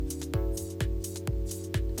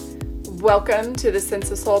Welcome to the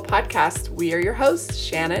Sense of Soul podcast. We are your hosts,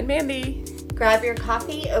 Shanna and Mandy. Grab your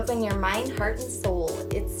coffee, open your mind, heart, and soul.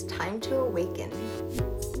 It's time to awaken.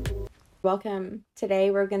 Welcome.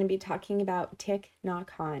 Today we're going to be talking about Thich Nhat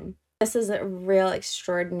Hanh. This is a real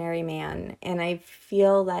extraordinary man, and I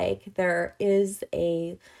feel like there is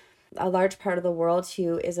a large part of the world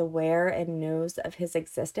who is aware and knows of his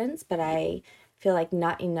existence, but I feel like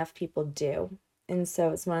not enough people do. And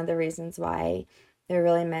so it's one of the reasons why it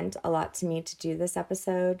really meant a lot to me to do this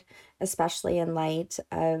episode, especially in light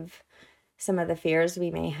of some of the fears we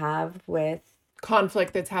may have with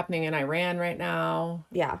conflict that's happening in Iran right now.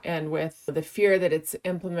 Yeah. And with the fear that it's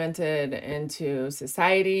implemented into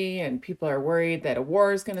society and people are worried that a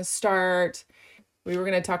war is going to start. We were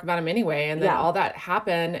going to talk about him anyway. And then all that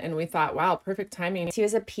happened and we thought, wow, perfect timing. He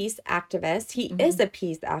was a peace activist. He is a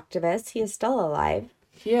peace activist. He is still alive.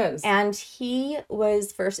 He is. And he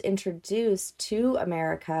was first introduced to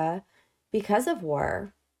America because of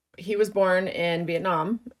war. He was born in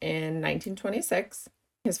Vietnam in 1926.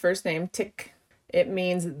 His first name, Thich, it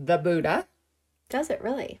means the Buddha. Does it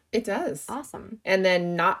really? It does. Awesome. And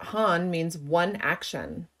then Nhat Hanh means one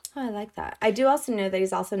action. Oh, I like that. I do also know that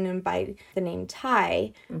he's also known by the name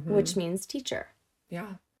Thai, which means teacher.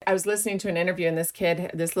 Yeah. I was listening to an interview and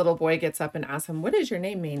this little boy gets up and asks him, what does your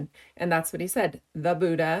name mean? And that's what he said, the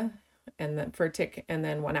Buddha, and then for Thich, and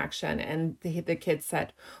then one action. And the kid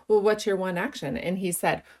said, well, what's your one action? And he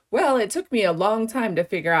said, well, it took me a long time to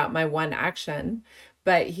figure out my one action.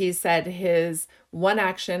 But he said his one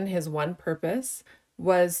action, his one purpose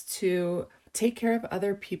was to take care of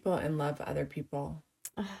other people and love other people.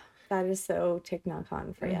 That is so Thich Nhat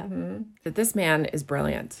Hanh for you. But this man is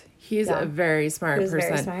brilliant. He's a very smart person.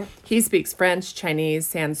 Very smart. He speaks French, Chinese,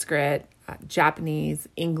 Sanskrit, Japanese,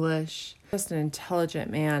 English. Just an intelligent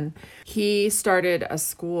man. He started a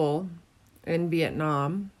school in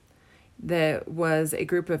Vietnam that was a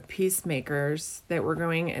group of peacemakers that were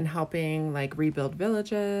going and helping like rebuild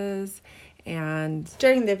villages and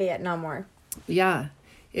During the Vietnam War. yeah.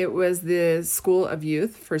 It was the School of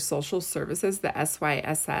Youth for Social Services, the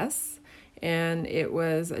SYSS, and it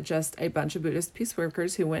was just a bunch of Buddhist peace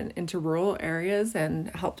workers who went into rural areas and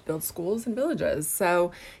helped build schools and villages.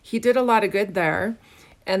 So he did a lot of good there.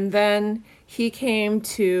 And then he came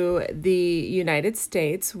to the United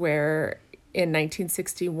States where in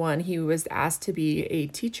 1961 he was asked to be a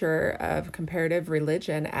teacher of comparative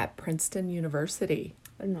religion at Princeton University.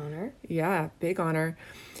 An honor. Yeah, big honor.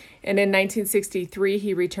 And in 1963,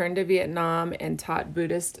 he returned to Vietnam and taught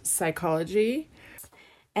Buddhist psychology.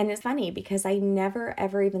 And it's funny because I never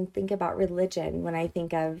ever even think about religion when I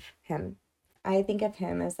think of him. I think of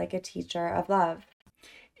him as like a teacher of love.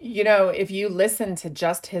 You know, if you listen to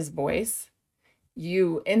just his voice,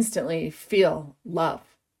 you instantly feel love.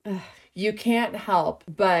 You can't help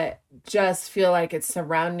but just feel like it's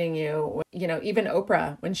surrounding you. You know, even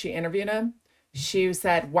Oprah, when she interviewed him, she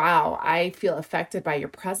said, wow, I feel affected by your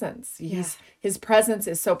presence. His presence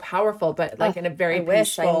is so powerful, but like in a very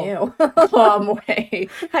peaceful, I knew. calm way.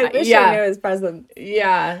 I wish I knew his presence.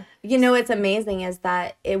 Yeah. You know, what's amazing is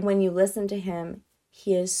that when you listen to him,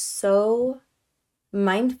 he is so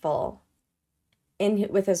mindful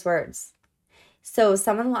with his words. So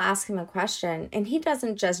someone will ask him a question and he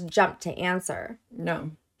doesn't just jump to answer.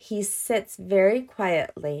 No. He sits very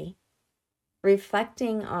quietly,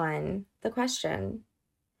 reflecting on the question.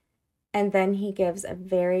 And then he gives a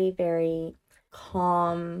very, very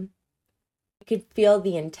calm, you could feel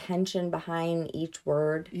the intention behind each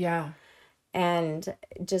word. Yeah. And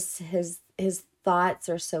just his thoughts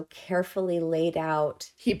are so carefully laid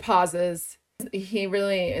out. He pauses. He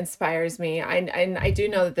really inspires me. I do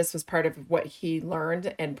know that this was part of what he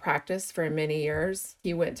learned and practiced for many years.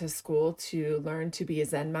 He went to school to learn to be a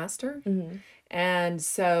Zen master. And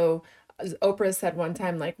so Oprah said one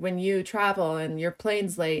time, like, when you travel and your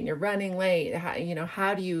plane's late and you're running late,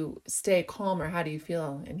 how do you stay calm or how do you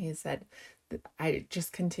feel? And he said, I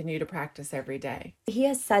just continue to practice every day. He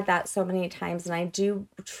has said that so many times, and I do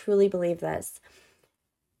truly believe this.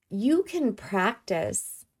 You can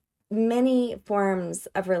practice many forms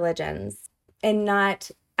of religions and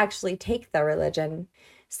not actually take the religion.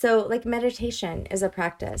 So like meditation is a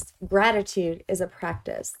practice. Gratitude is a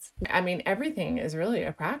practice. I mean, everything is really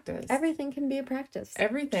a practice. Everything can be a practice.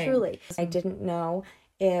 Everything. Truly. I didn't know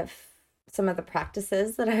if some of the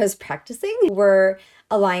practices that I was practicing were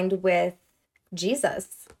aligned with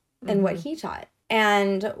Jesus and what he taught.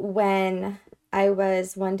 And when I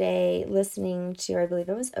was one day listening to, I believe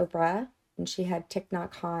it was Oprah, and she had Thich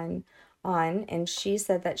Nhat Hanh on, and she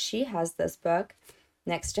said that she has this book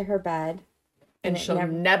next to her bed And it she'll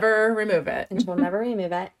never- never remove it. and she'll never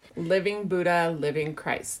remove it. Living Buddha, Living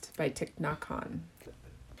Christ by Thich Nhat Hanh.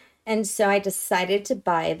 And so I decided to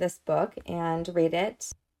buy this book and read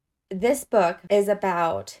it. This book is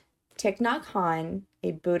about Thich Nhat Hanh,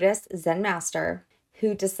 a Buddhist Zen master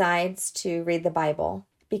who decides to read the Bible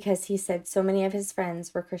because he said so many of his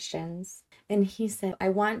friends were Christians. And he said, I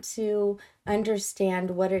want to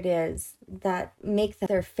understand what it is that makes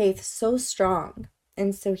their faith so strong.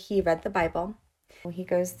 And so he read the Bible. He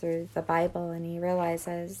goes through the Bible and he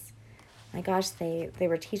realizes, my gosh, they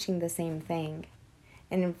were teaching the same thing.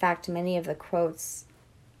 And in fact, many of the quotes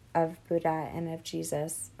of Buddha and of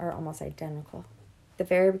Jesus are almost identical. At the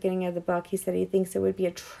very beginning of the book, he said he thinks it would be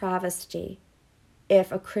a travesty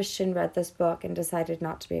if a Christian read this book and decided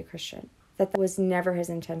not to be a Christian. That was never his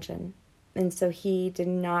intention. And so he did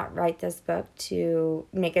not write this book to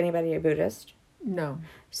make anybody a Buddhist. No.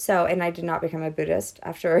 So, and I did not become a Buddhist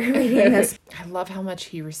after reading this. I love how much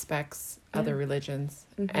he respects other religions.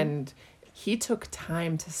 And he took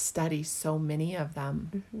time to study so many of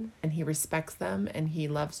them. And he respects them and he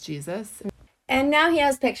loves Jesus. And now he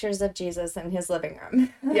has pictures of Jesus in his living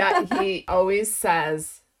room. Yeah, he always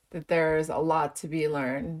says that there's a lot to be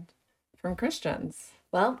learned from Christians.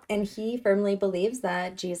 Well, and he firmly believes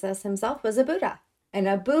that Jesus himself was a Buddha. And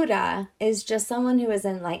a Buddha is just someone who is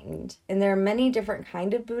enlightened. And there are many different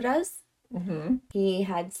kinds of Buddhas. He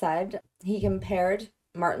had said, he compared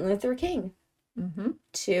Martin Luther King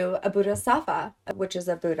to a Bodhisattva, which is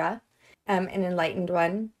a Buddha, an enlightened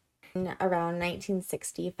one. And around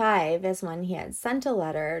 1965 is when he had sent a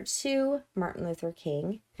letter to Martin Luther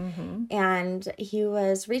King. And he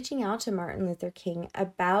was reaching out to Martin Luther King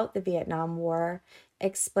about the Vietnam War,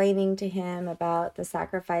 explaining to him about the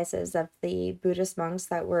sacrifices of the Buddhist monks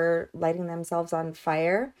that were lighting themselves on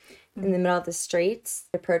fire in the middle of the streets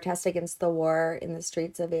to protest against the war in the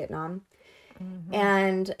streets of Vietnam.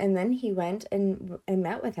 And then he went and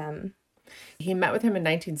met with him. He met with him in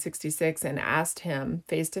 1966 and asked him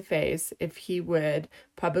face to face if he would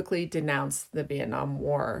publicly denounce the Vietnam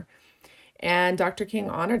War. And Dr. King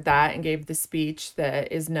honored that and gave the speech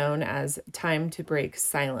that is known as Time to Break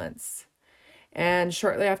Silence. And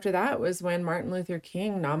shortly after that was when Martin Luther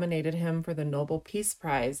King nominated him for the Nobel Peace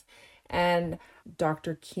Prize. And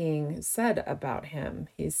Dr. King said about him,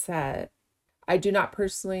 he said, I do not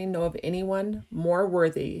personally know of anyone more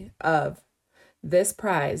worthy of this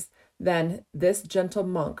prize than this gentle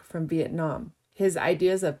monk from Vietnam. His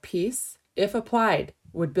ideas of peace, if applied,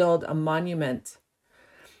 would build a monument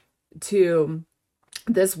to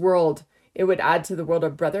this world. It would add to the world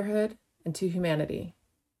of brotherhood and to humanity.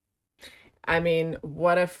 I mean,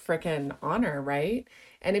 what a freaking honor, right?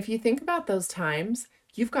 And if you think about those times,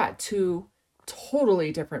 you've got two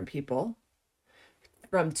totally different people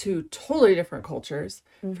from two totally different cultures,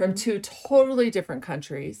 from two totally different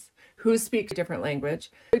countries who speak a different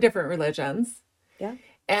language, different religions. Yeah.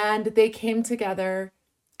 And they came together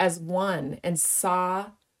as one and saw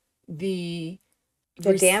the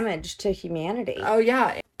damage to humanity. Oh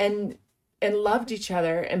yeah, and loved each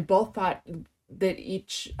other and both thought that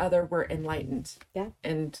each other were enlightened. Yeah.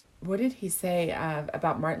 And what did he say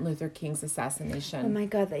about Martin Luther King's assassination? Oh my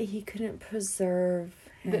God, that he couldn't preserve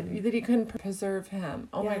him. That he couldn't preserve him.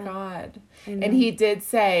 Oh my Yeah. God. I know. And he did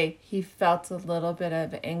say he felt a little bit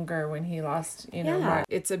of anger when he lost, Yeah. Martin.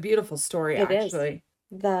 It's a beautiful story, It is. actually.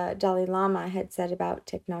 The Dalai Lama had said about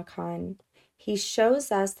Thich Nhat Hanh, he shows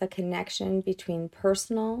us the connection between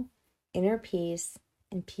personal, inner peace,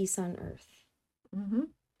 and peace on earth.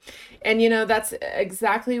 And, that's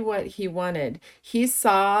exactly what he wanted. He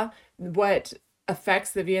saw what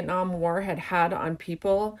effects the Vietnam War had had on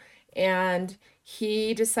people, and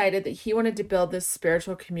he decided that he wanted to build this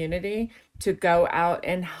spiritual community to go out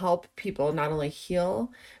and help people not only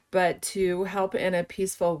heal, but to help in a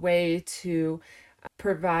peaceful way to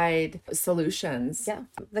provide solutions. Yeah.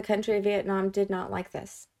 The country of Vietnam did not like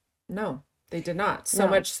this. No, they did not. So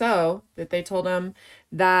No. much so that they told him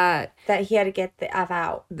that That he had to get the F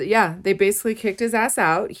out. yeah, they basically kicked his ass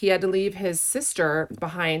out. He had to leave his sister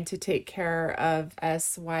behind to take care of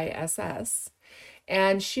SYSS.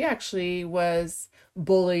 And she actually was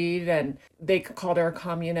bullied and they called her a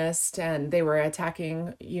communist and they were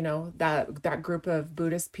attacking, that group of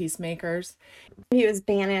Buddhist peacemakers. He was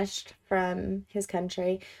banished from his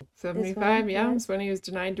country. 75, yeah, yeah. was when he was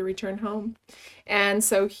denied to return home. And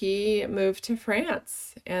so he moved to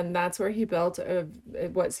France, and that's where he built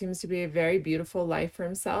what seems to be a very beautiful life for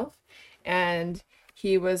himself. And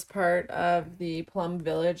he was part of the Plum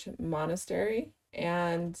Village Monastery,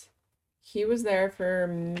 and he was there for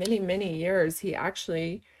many, many years. He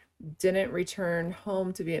actually didn't return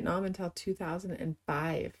home to Vietnam until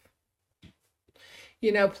 2005.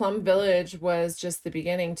 Plum Village was just the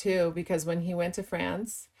beginning too, because when he went to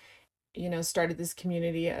France, started this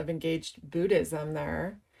community of engaged Buddhism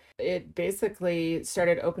there. It basically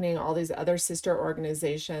started opening all these other sister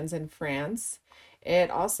organizations in France.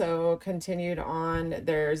 It also continued on.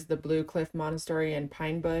 There's the Blue Cliff Monastery in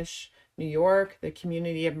Pine Bush, New York, the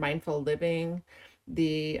Community of Mindful Living,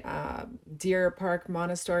 the Deer Park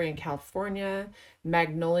Monastery in California,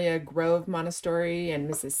 Magnolia Grove Monastery in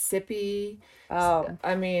Mississippi. Oh,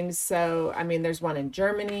 There's one in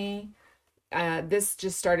Germany. This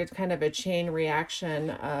just started kind of a chain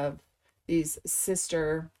reaction of these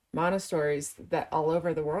sister monasteries that all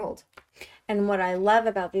over the world. and what I love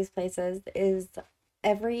about these places is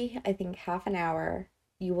every, I think, half an hour,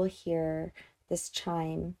 you will hear this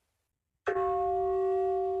chime.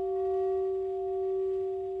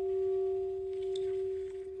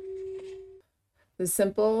 The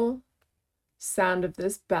simple sound of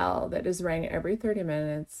this bell that is rang every 30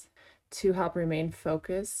 minutes to help remain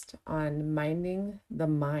focused on minding the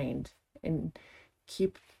mind and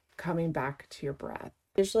keep coming back to your breath.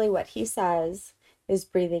 Usually, what he says is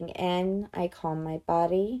breathing in, I calm my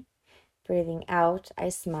body. Breathing out, I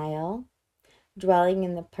smile. Dwelling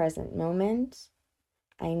in the present moment,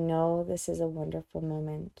 I know this is a wonderful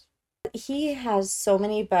moment. He has so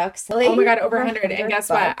many books. Oh my God, over 100. And guess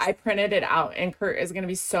what? books. I printed it out, and Kurt is going to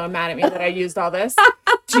be so mad at me that I used all this.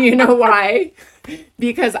 Do you know why?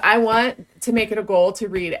 Because I want to make it a goal to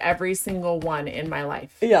read every single one in my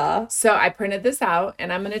life. Yeah. So I printed this out,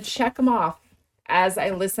 and I'm going to check them off as I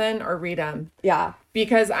listen or read them. Yeah.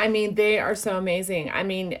 Because, they are so amazing.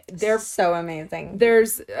 They're so amazing.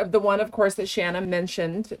 There's the one, of course, that Shanna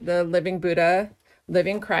mentioned, the Living Buddha,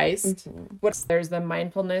 Living Christ. There's the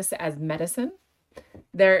Mindfulness as Medicine.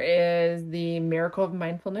 There is the Miracle of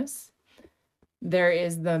Mindfulness. There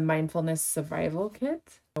is the Mindfulness Survival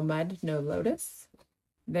Kit. No mud, no lotus.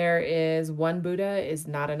 There is One Buddha is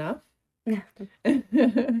Not Enough.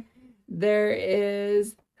 There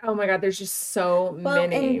is, oh my God, there's just so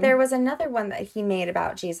many. And there was another one that he made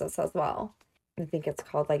about Jesus as well. I think it's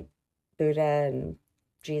called like Buddha and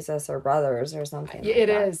Jesus or brothers or something. It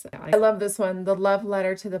is. I love this one, The Love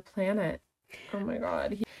Letter to the Planet. Oh my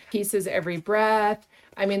God. Pieces Every Breath.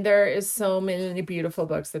 There is so many beautiful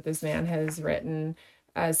books that this man has written.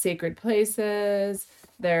 Sacred Places.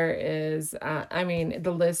 There is,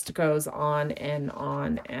 the list goes on and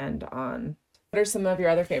on and on. What are some of your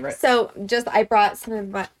other favorites? So I brought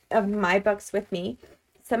some of my books with me.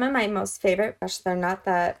 Some of my most favorite, gosh, they're not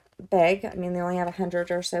that big. They only have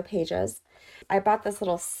 100 or so pages. I bought this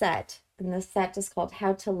little set, and the set is called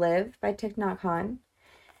How to Live by Thich Nhat Hanh.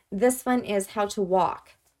 This one is How to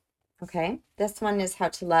Walk. Okay. This one is How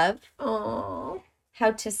to Love. Oh.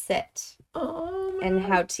 How to Sit. Oh. And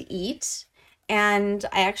How to Eat. And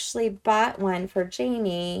I actually bought one for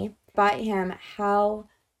Jamie. Bought him How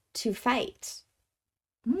to Fight.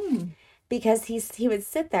 Because he would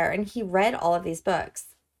sit there and he read all of these books.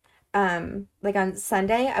 Like on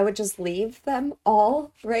Sunday, I would just leave them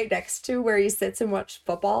all right next to where he sits and watch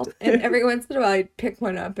football. And every once in a while, I'd pick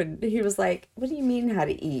one up, and he was like, "What do you mean how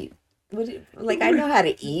to eat? I know how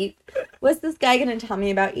to eat. What's this guy going to tell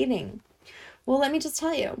me about eating?" Well, let me just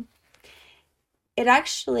tell you. It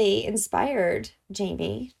actually inspired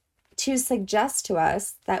Jamie to suggest to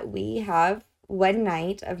us that we have one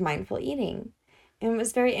night of mindful eating. And it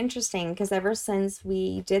was very interesting because ever since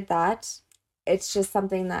we did that, it's just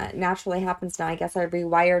something that naturally happens now. I guess I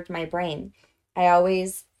rewired my brain. I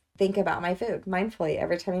always think about my food mindfully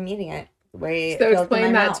every time I'm eating it. So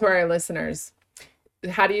explain that to our listeners.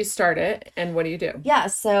 How do you start it and what do you do? Yeah,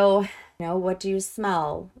 so, what do you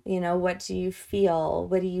smell? What do you feel?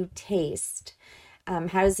 What do you taste?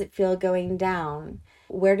 How does it feel going down?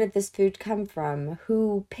 Where did this food come from?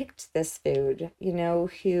 Who picked this food?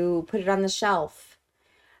 Who put it on the shelf?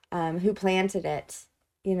 Who planted it?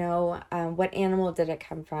 What animal did it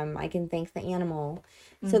come from? I can thank the animal.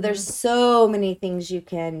 So there's so many things you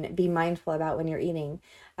can be mindful about when you're eating.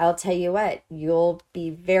 I'll tell you what, you'll be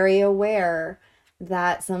very aware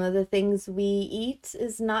that some of the things we eat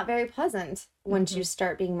is not very pleasant once you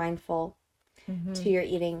start being mindful to your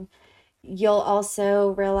eating. You'll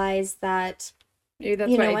also realize that Maybe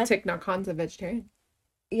that's why Thich Nhat Hanh's a vegetarian.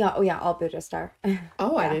 Yeah, oh yeah, all Buddhists are.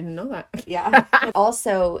 Oh, yeah. I didn't know that. Yeah.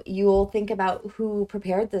 Also, you'll think about who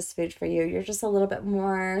prepared this food for you. You're just a little bit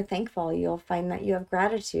more thankful. You'll find that you have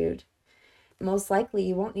gratitude. Most likely,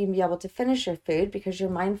 you won't even be able to finish your food because you're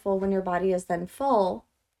mindful when your body is then full.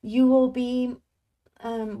 You will be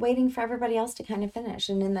waiting for everybody else to kind of finish.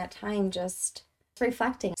 And in that time, just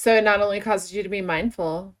reflecting. So it not only causes you to be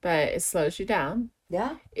mindful, but it slows you down.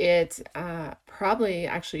 Yeah. It probably,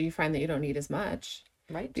 actually, you find that you don't eat as much.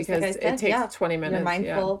 Right. Just like because I said, it takes 20 minutes. You're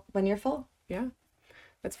mindful when you're full. Yeah.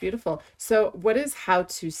 That's beautiful. So what is how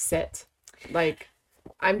to sit? Like,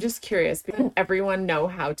 I'm just curious, because everyone know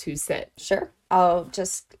how to sit. Sure. I'll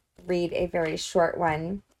just read a very short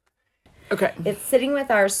one. Okay. It's sitting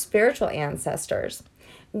with our spiritual ancestors.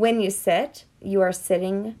 When you sit, you are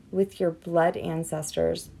sitting with your blood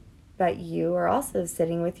ancestors, but you are also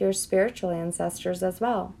sitting with your spiritual ancestors as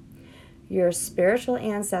well. Your spiritual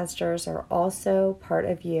ancestors are also part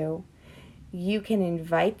of you. You can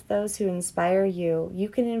invite those who inspire you. You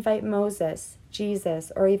can invite Moses,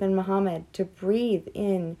 Jesus, or even Muhammad to breathe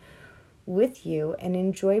in with you and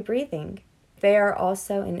enjoy breathing. They are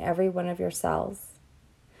also in every one of your cells.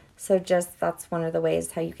 So that's one of the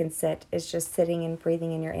ways how you can sit, is just sitting and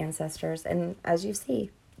breathing in your ancestors. And as you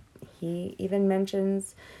see, he even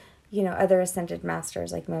mentions, other ascended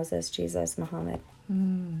masters like Moses, Jesus, Muhammad.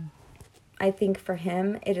 I think for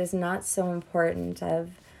him, it is not so important I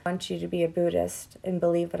want you to be a Buddhist and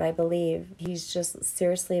believe what I believe. He's just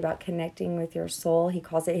seriously about connecting with your soul. He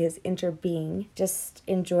calls it his interbeing, just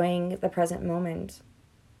enjoying the present moment.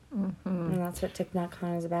 And that's what Thich Nhat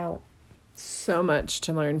Hanh is about. So much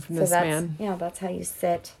to learn from this man. Yeah, that's how you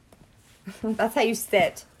sit. That's how you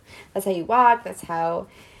sit. That's how you walk. That's how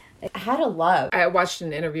to love. I watched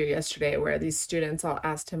an interview yesterday where these students all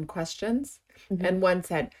asked him questions. And one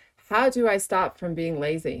said, how do I stop from being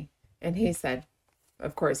lazy? And he said,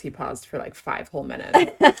 of course, he paused for like 5 whole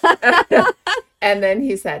minutes. And then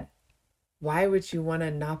he said, why would you want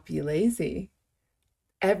to not be lazy?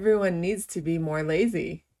 Everyone needs to be more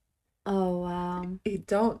lazy. Oh, wow.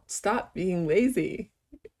 Don't stop being lazy.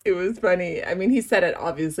 It was funny. I mean, he said it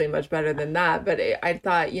obviously much better than that, but I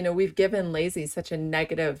thought, we've given lazy such a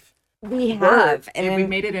negative We word. have. And we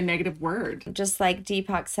made it a negative word. Just like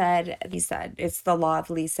Deepak said, it's the law of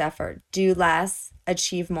least effort. Do less,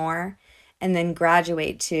 achieve more, and then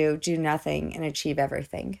graduate to do nothing and achieve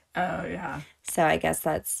everything. Oh, yeah. So I guess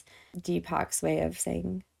that's Deepak's way of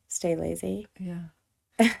saying stay lazy. Yeah.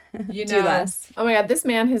 Do less. Oh my God, this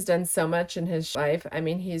man has done so much in his life. I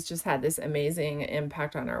mean, he's just had this amazing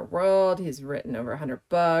impact on our world. He's written over 100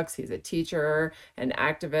 books. He's a teacher, an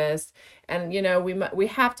activist. And, we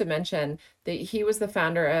have to mention that he was the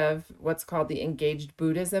founder of what's called the Engaged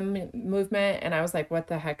Buddhism movement. And I was like, what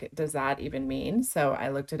the heck does that even mean? So I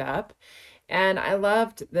looked it up and I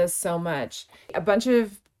loved this so much. A bunch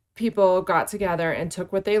of people got together and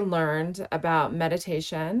took what they learned about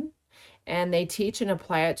meditation, and they teach and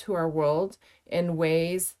apply it to our world in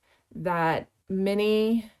ways that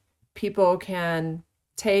many people can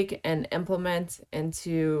take and implement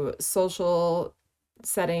into social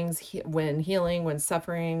settings when healing, when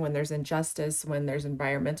suffering, when there's injustice, when there's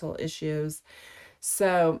environmental issues.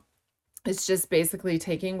 So it's just basically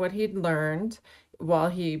taking what he'd learned while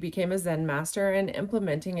he became a Zen master and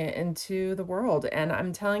implementing it into the world. And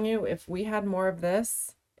I'm telling you, if we had more of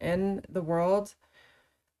this in the world,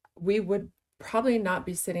 we would probably not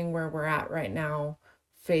be sitting where we're at right now,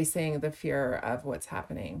 facing the fear of what's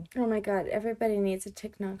happening. Oh my God, everybody needs a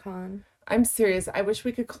Thich Nhat Hanh. I'm serious. I wish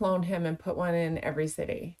we could clone him and put one in every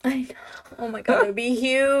city. I know. Oh my God, it would be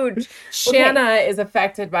huge. Shanna is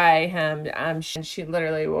affected by him. She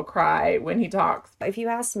literally will cry when he talks. If you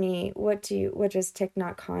ask me, what does Thich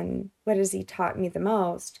Nhat Hanh, what has he taught me the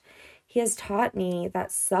most? He has taught me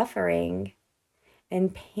that suffering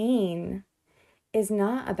and pain is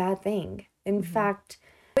not a bad thing. In fact,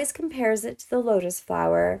 he always compares it to the lotus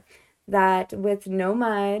flower, that with no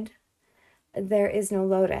mud, there is no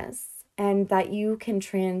lotus, and that you can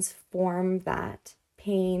transform that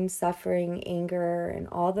pain, suffering, anger, and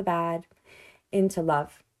all the bad into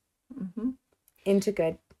love, into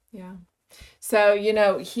good. Yeah. So,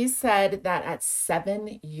 he said that at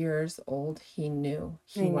 7 years old, he knew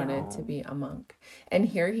he wanted to be a monk. And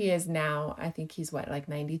here he is now. I think he's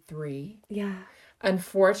 93? Yeah.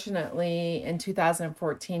 Unfortunately, in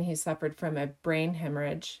 2014, he suffered from a brain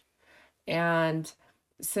hemorrhage. And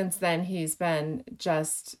since then, he's been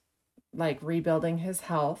just rebuilding his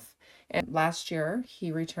health. And last year,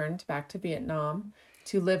 he returned back to Vietnam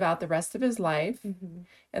to live out the rest of his life.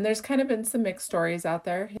 And there's kind of been some mixed stories out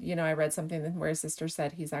there. I read something where his sister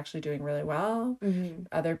said he's actually doing really well.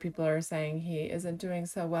 Other people are saying he isn't doing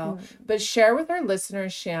so well. But share with our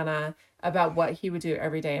listeners, Shanna, about what he would do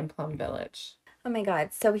every day in Plum Village. Oh my God.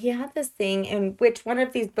 So he had this thing in which one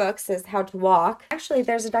of these books is How to Walk. Actually,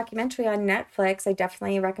 there's a documentary on Netflix. I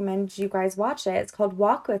definitely recommend you guys watch it. It's called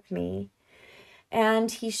Walk With Me. And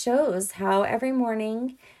he shows how every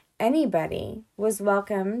morning anybody was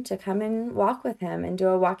welcome to come and walk with him and do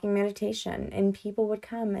a walking meditation. And people would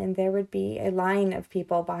come and there would be a line of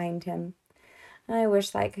people behind him. And I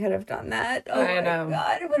wish I could have done that. Oh I my know.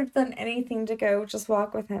 God, I would have done anything to go just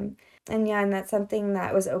walk with him. And yeah, and that's something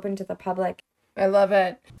that was open to the public. I love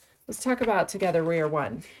it. Let's talk about together we are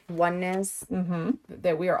one. Oneness.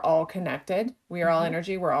 That we are all connected. We are all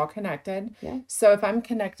energy. We're all connected. Yeah. So if I'm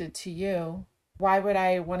connected to you, why would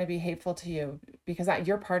I want to be hateful to you? Because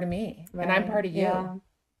you're part of me and I'm part of you. Yeah.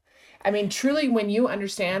 I mean, truly, when you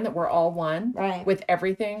understand that we're all one Right. with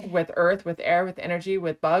everything, with earth, with air, with energy,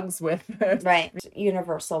 with bugs, with Right.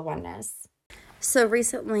 Universal oneness. So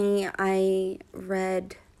recently I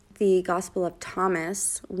read the Gospel of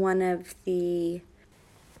Thomas, one of the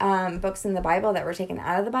books in the Bible that were taken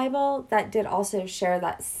out of the Bible that did also share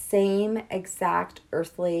that same exact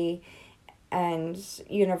earthly and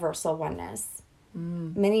universal oneness.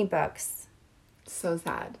 Many books. So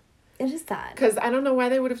sad. It is sad. Because I don't know why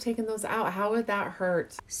they would have taken those out. How would that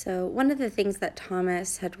hurt? So one of the things that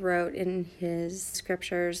Thomas had wrote in his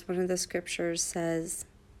scriptures, one of the scriptures says,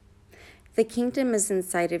 "The kingdom is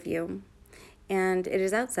inside of you, and it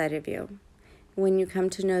is outside of you. When you come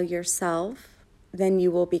to know yourself, then you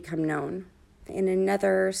will become known." In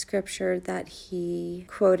another scripture that he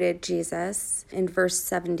quoted Jesus, in verse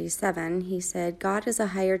 77, he said, "God is a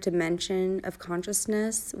higher dimension of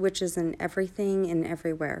consciousness, which is in everything and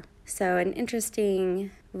everywhere." So an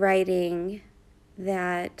interesting writing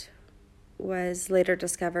that was later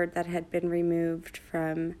discovered that had been removed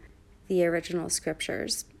from the original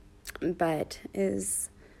scriptures, but is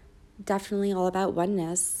definitely all about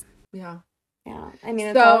oneness. Yeah. Yeah, I mean,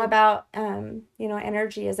 it's So- all about,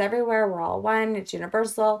 energy is everywhere. We're all one. It's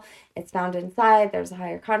universal. It's found inside. There's a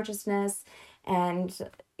higher consciousness. And,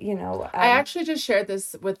 I actually just shared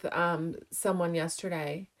this with someone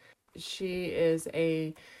yesterday. She is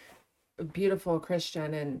a beautiful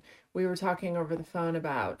Christian, and we were talking over the phone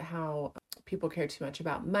about how people care too much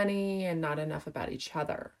about money and not enough about each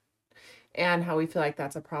other, and how we feel like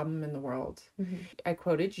that's a problem in the world. I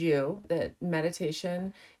quoted you that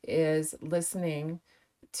meditation is listening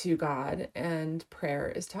to God and prayer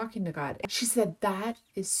is talking to God. She said that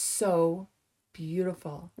is so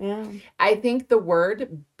beautiful. Yeah. I think the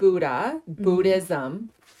word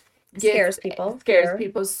Buddhism Scares people. Scares Fear.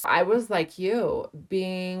 people. I was like you,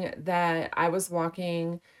 being that I was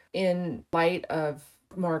walking in light of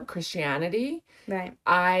more Christianity. Right.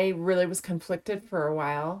 I really was conflicted for a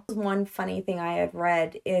while. One funny thing I had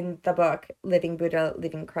read in the book, Living Buddha,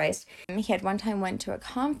 Living Christ. He had one time went to a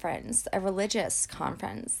conference, a religious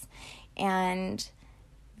conference, and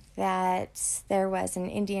that there was an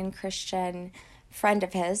Indian Christian friend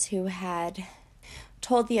of his who had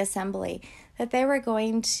told the assembly that they were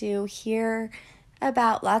going to hear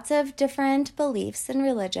about lots of different beliefs and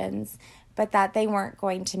religions, but that they weren't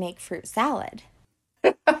going to make fruit salad.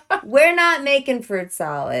 We're not making fruit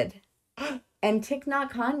salad. And Thich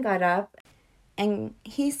Nhat Hanh got up and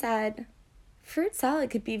he said, fruit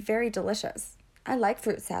salad could be very delicious. I like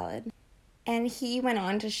fruit salad. And he went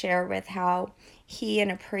on to share with how he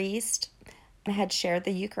and a priest had shared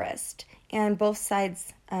the Eucharist. And both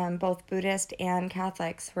sides, both Buddhist and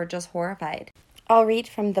Catholics, were just horrified. I'll read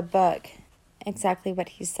from the book exactly what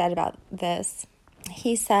he said about this.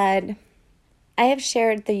 He said, "I have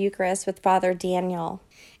shared the Eucharist with Father Daniel,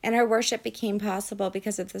 and our worship became possible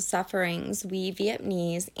because of the sufferings we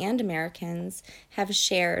Vietnamese and Americans have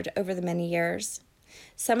shared over the many years.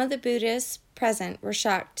 Some of the Buddhists present were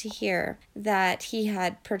shocked to hear that he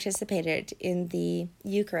had participated in the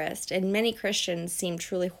Eucharist, and many Christians seemed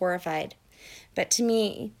truly horrified. But to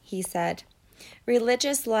me," he said,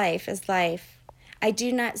 "religious life is life. I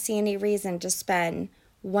do not see any reason to spend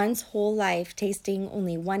one's whole life tasting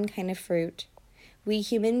only one kind of fruit. We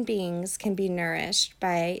human beings can be nourished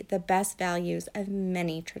by the best values of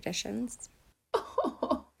many traditions."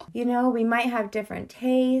 We might have different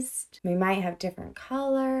taste, we might have different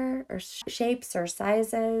color or shapes or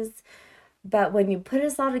sizes, but when you put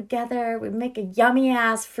us all together, we make a yummy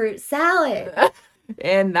ass fruit salad.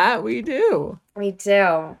 And that we do. We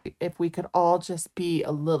do. If we could all just be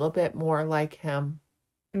a little bit more like him.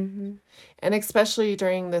 Mm-hmm. And especially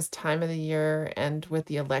during this time of the year and with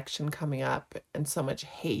the election coming up and so much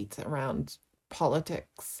hate around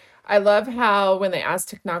politics. I love how when they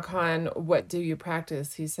asked Thich Nhat Hanh, "What do you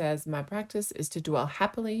practice?" he says, "My practice is to dwell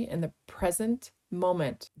happily in the present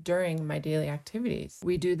moment during my daily activities.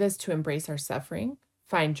 We do this to embrace our suffering,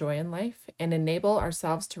 find joy in life, and enable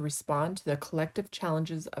ourselves to respond to the collective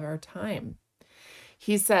challenges of our time."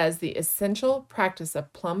 He says the essential practice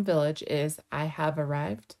of Plum Village is, "I have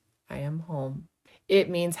arrived, I am home." It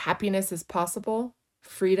means happiness is possible,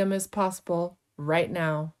 freedom is possible, right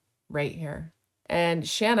now, right here. And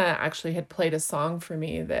Shanna actually had played a song for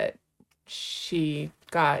me that she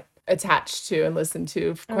got attached to and listened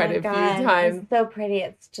to Oh quite my a few God, times. it's so pretty.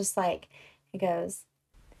 It's just like, it goes,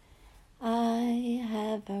 I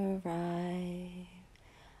have arrived.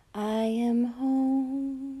 I am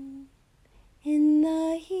home in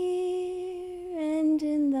the here and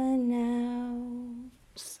in the now.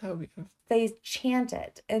 So beautiful. They chant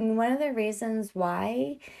it. And one of the reasons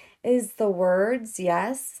why is the words,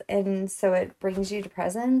 yes. And so it brings you to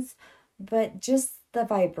presence, but just the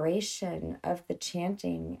vibration of the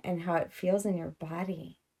chanting and how it feels in your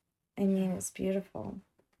body. I mean, it's beautiful.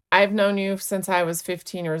 I've known you since I was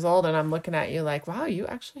 15 years old, and I'm looking at you like, wow, you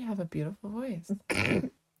actually have a beautiful voice.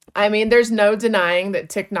 I mean, there's no denying that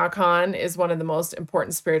Thich Nhat Hanh is one of the most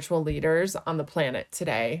important spiritual leaders on the planet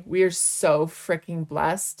today. We are so freaking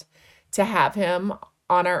blessed to have him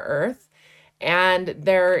on our earth. And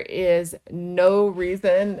there is no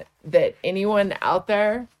reason that anyone out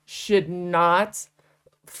there should not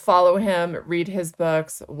follow him, read his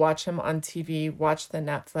books, watch him on TV, watch the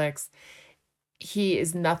Netflix. He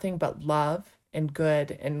is nothing but love and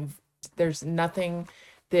good. And there's nothing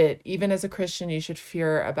that even as a Christian you should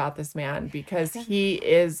fear about this man because he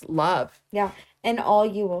is love. Yeah. And all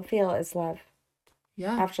you will feel is love.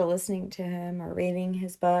 Yeah. After listening to him or reading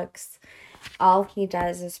his books, all he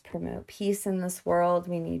does is promote peace in this world.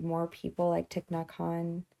 We need more people like Thich Nhat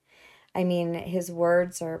Hanh. I mean, his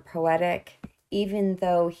words are poetic. Even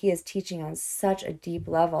though he is teaching on such a deep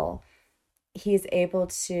level, he's able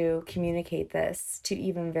to communicate this to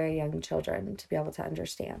even very young children to be able to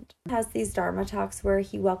understand. He has these Dharma talks where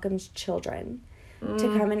he welcomes children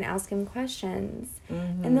to come and ask him questions.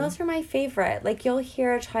 And those are my favorite. Like, you'll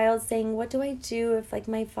hear a child saying, what do I do if, like,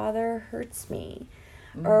 my father hurts me?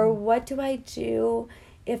 Or what do I do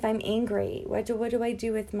if I'm angry? What do I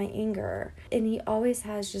do with my anger? And he always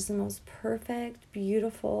has just the most perfect,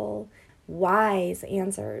 beautiful, wise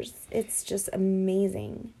answers. It's just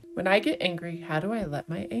amazing. When I get angry, how do I let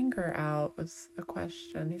my anger out? Was a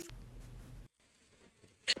question.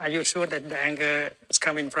 Are you sure that the anger is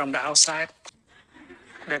coming from the outside?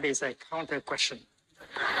 That is a counter question.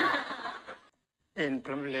 In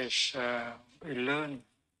Plum Village, we learn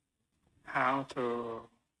how to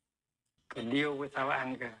deal with our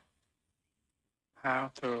anger,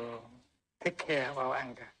 how to take care of our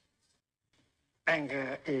anger.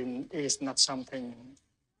 Anger is not something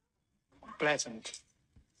pleasant.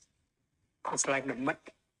 It's like the mud,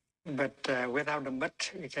 but without the mud,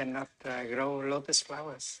 you cannot grow lotus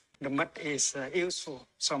flowers. The mud is useful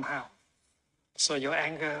somehow. So your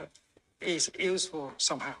anger is useful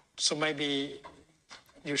somehow. So maybe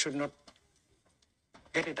you should not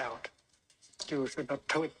get it out. You should not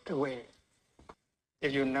throw it away.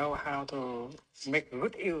 If you know how to make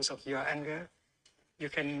good use of your anger, you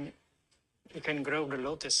can grow the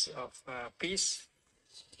lotus of peace,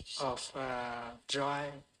 of joy,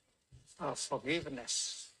 of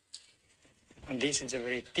forgiveness. And this is a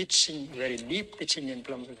very deep teaching in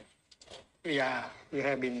Plum Village. Yeah, we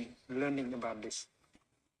have been learning about this.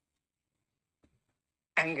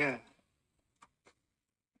 Anger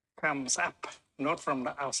comes up not from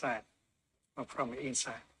the outside, but from the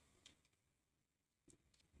inside.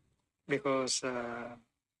 Because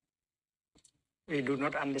we do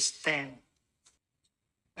not understand.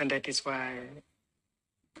 And that is why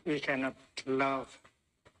we cannot love.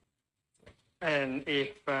 And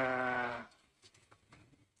if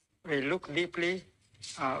we look deeply,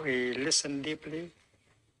 we listen deeply,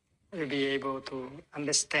 we'll be able to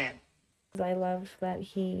understand. I love that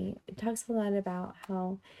he talks a lot about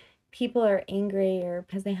how people are angry or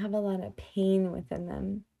because they have a lot of pain within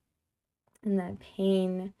them. And that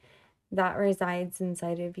pain that resides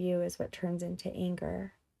inside of you is what turns into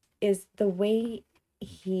anger. Is the way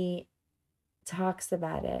he talks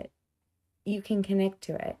about it, you can connect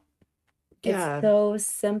to it. Yeah. It's so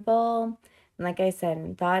simple. And like I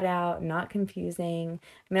said, thought out, not confusing.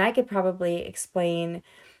 I mean, I could probably explain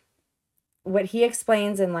what he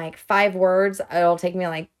explains in like 5 words. It'll take me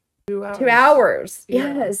like 2 hours.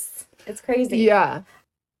 Yeah. Yes. It's crazy. Yeah.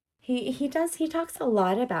 He talks a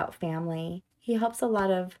lot about family. He helps a lot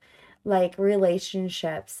of like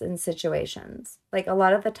relationships and situations. Like a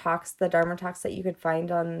lot of the talks, the Dharma talks that you could find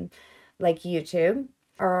on like YouTube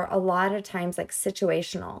are a lot of times like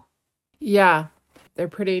situational. Yeah. They're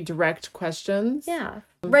pretty direct questions. Yeah.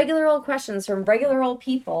 Regular old questions from regular old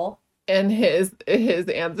people. And his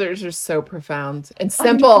answers are so profound and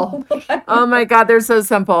simple. Oh my God, they're so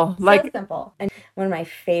simple. So simple. And one of my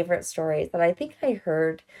favorite stories that I think I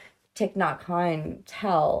heard Thich Nhat Hanh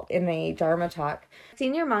tell in a Dharma talk.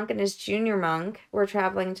 Senior monk and his junior monk were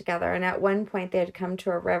traveling together, and at one point they had come to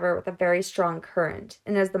a river with a very strong current.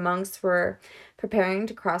 And as the monks were preparing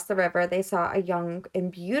to cross the river, they saw a young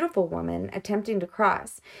and beautiful woman attempting to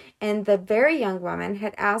cross. And the very young woman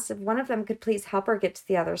had asked if one of them could please help her get to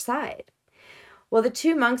the other side. Well, the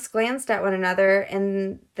two monks glanced at one another,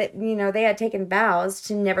 and that they had taken vows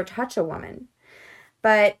to never touch a woman.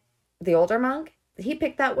 But the older monk, he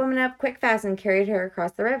picked that woman up quick, fast, and carried her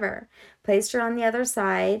across the river, placed her on the other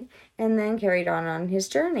side, and then carried on his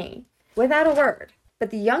journey without a word. But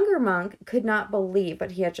the younger monk could not believe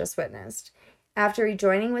what he had just witnessed. After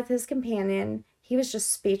rejoining with his companion, he was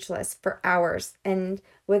just speechless for hours and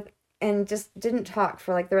just didn't talk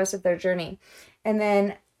for like the rest of their journey. And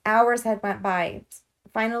then hours had went by.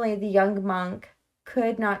 Finally, the young monk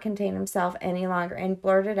could not contain himself any longer and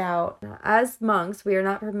blurted out, "As monks, we are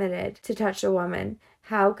not permitted to touch a woman.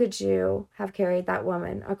 How could you have carried that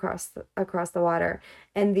woman across the water?"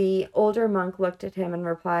 And the older monk looked at him and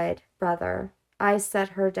replied, "Brother, I set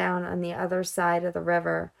her down on the other side of the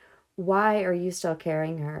river. Why are you still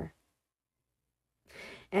carrying her?"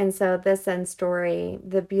 And so this Zen story,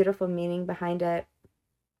 the beautiful meaning behind it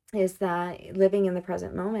is that living in the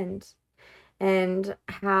present moment, and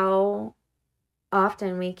how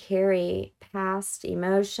often we carry past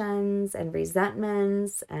emotions and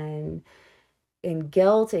resentments and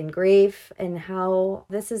guilt and grief, and how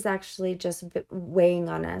this is actually just weighing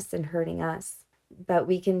on us and hurting us. But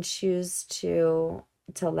we can choose to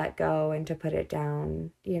let go and to put it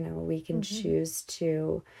down. We can choose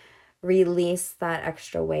to release that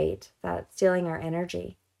extra weight that's stealing our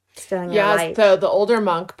energy. Our light. The older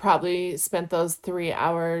monk probably spent those 3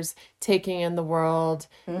 hours taking in the world,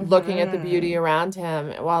 looking at the beauty around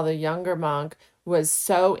him, while the younger monk was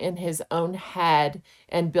so in his own head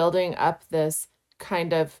and building up this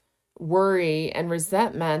kind of worry and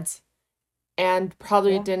resentment, and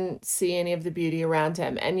probably didn't see any of the beauty around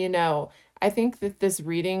him. And I think that this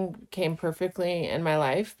reading came perfectly in my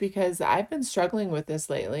life because I've been struggling with this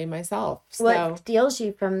lately myself. So it steals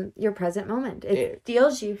you from your present moment. It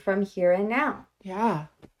steals you from here and now. Yeah.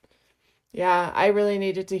 Yeah, I really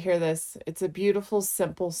needed to hear this. It's a beautiful,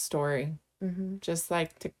 simple story. Just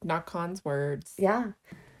like Thich Nhat Hanh's words. Yeah.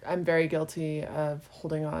 I'm very guilty of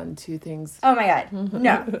holding on to things. Oh my God.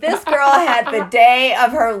 No. This girl had the day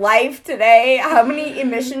of her life today. How many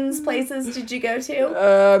emissions places did you go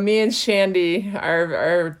to? Me and Shandy,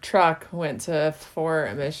 our truck went to 4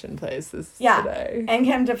 emission places today. And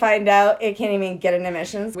come to find out, it can't even get an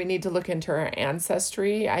emissions. We need to look into her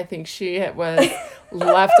ancestry. I think she was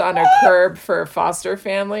left on a curb for a foster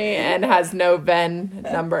family and has no VIN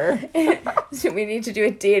number. So we need to do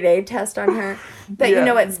a DNA test on her. But you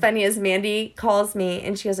know what's funny is Mandy calls me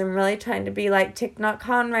and she goes, "I'm really trying to be like Thich Nhat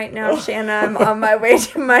Hanh right now, Shanna. I'm on my way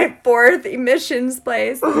to my 4th emissions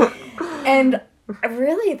place." And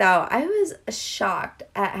really, though, I was shocked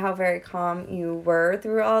at how very calm you were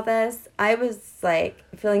through all this. I was like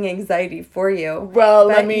feeling anxiety for you. Well,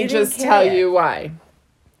 let me just tell you why.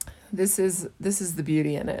 This is the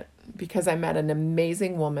beauty in it, because I met an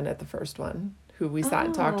amazing woman at the first one who we sat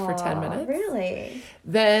and talked for 10 minutes. Really?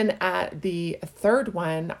 Then at the third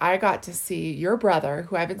one, I got to see your brother,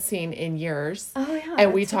 who I haven't seen in years. Oh, yeah.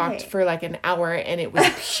 And we talked for like an hour, and it was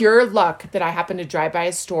pure luck that I happened to drive by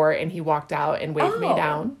a store and he walked out and waved me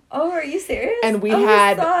down. Oh, are you serious? And we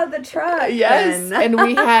saw the truck. Yes. And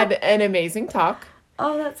we had an amazing talk.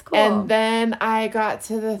 Oh, that's cool. And then I got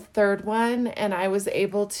to the third one, and I was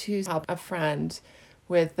able to help a friend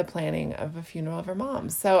with the planning of a funeral of her mom.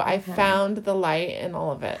 So I found the light in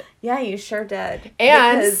all of it. Yeah, you sure did.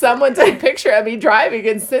 And someone took a picture of me driving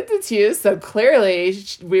and sent it to you. So clearly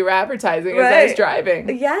we were advertising as I was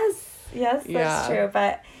driving. Yes, that's true.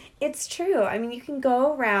 But it's true. I mean, you can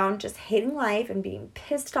go around just hating life and being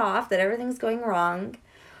pissed off that everything's going wrong.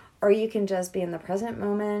 Or you can just be in the present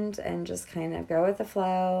moment and just kind of go with the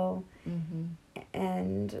flow.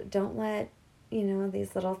 And don't let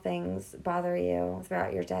these little things bother you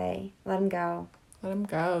throughout your day. Let them go. Let them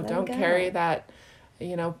go. Don't carry that,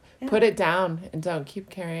 put it down and don't keep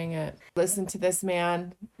carrying it. Listen to this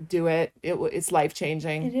man. Do it. It's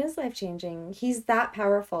life-changing. It is life-changing. He's that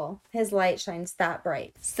powerful. His light shines that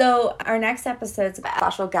bright. So our next episode's a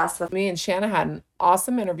special guest with me and Shanna had an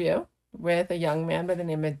awesome interview with a young man by the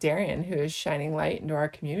name of Darian, who is shining light into our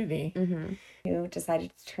community. Who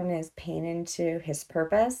decided to turn his pain into his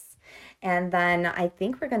purpose. And then I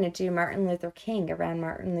think we're going to do Martin Luther King around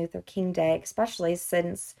Martin Luther King Day, especially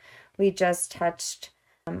since we just touched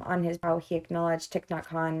on how he acknowledged Thich Nhat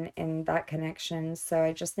Hanh and that connection. So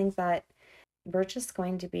I just think that we're just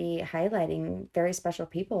going to be highlighting very special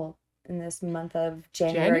people in this month of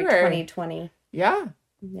January. 2020. Yeah.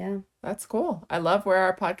 Yeah. That's cool. I love where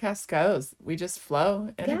our podcast goes. We just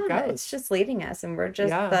flow and it goes. It's just leading us, and we're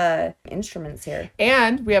just the instruments here.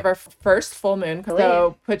 And we have our first full moon.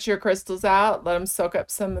 So put your crystals out, let them soak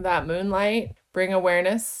up some of that moonlight, bring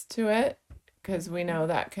awareness to it, because we know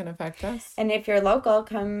that can affect us. And if you're local,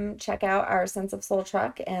 come check out our Sense of Soul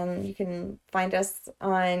truck, and you can find us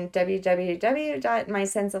on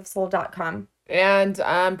www.mysenseofsoul.com.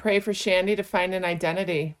 And pray for Shandy to find an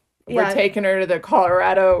identity. We're taking her to the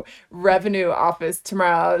Colorado Revenue Office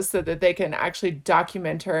tomorrow so that they can actually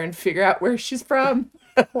document her and figure out where she's from.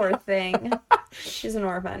 Poor thing. She's an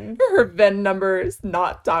orphan. Her VIN number is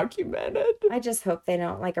not documented. I just hope they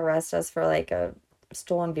don't arrest us for a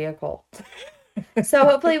stolen vehicle. So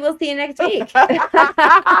hopefully we'll see you next week.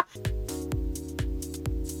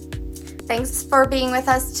 Thanks for being with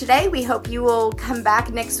us today. We hope you will come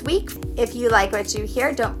back next week. If you like what you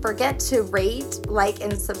hear, don't forget to rate, like,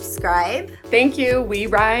 and subscribe. Thank you. We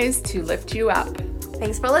rise to lift you up.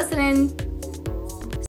 Thanks for listening.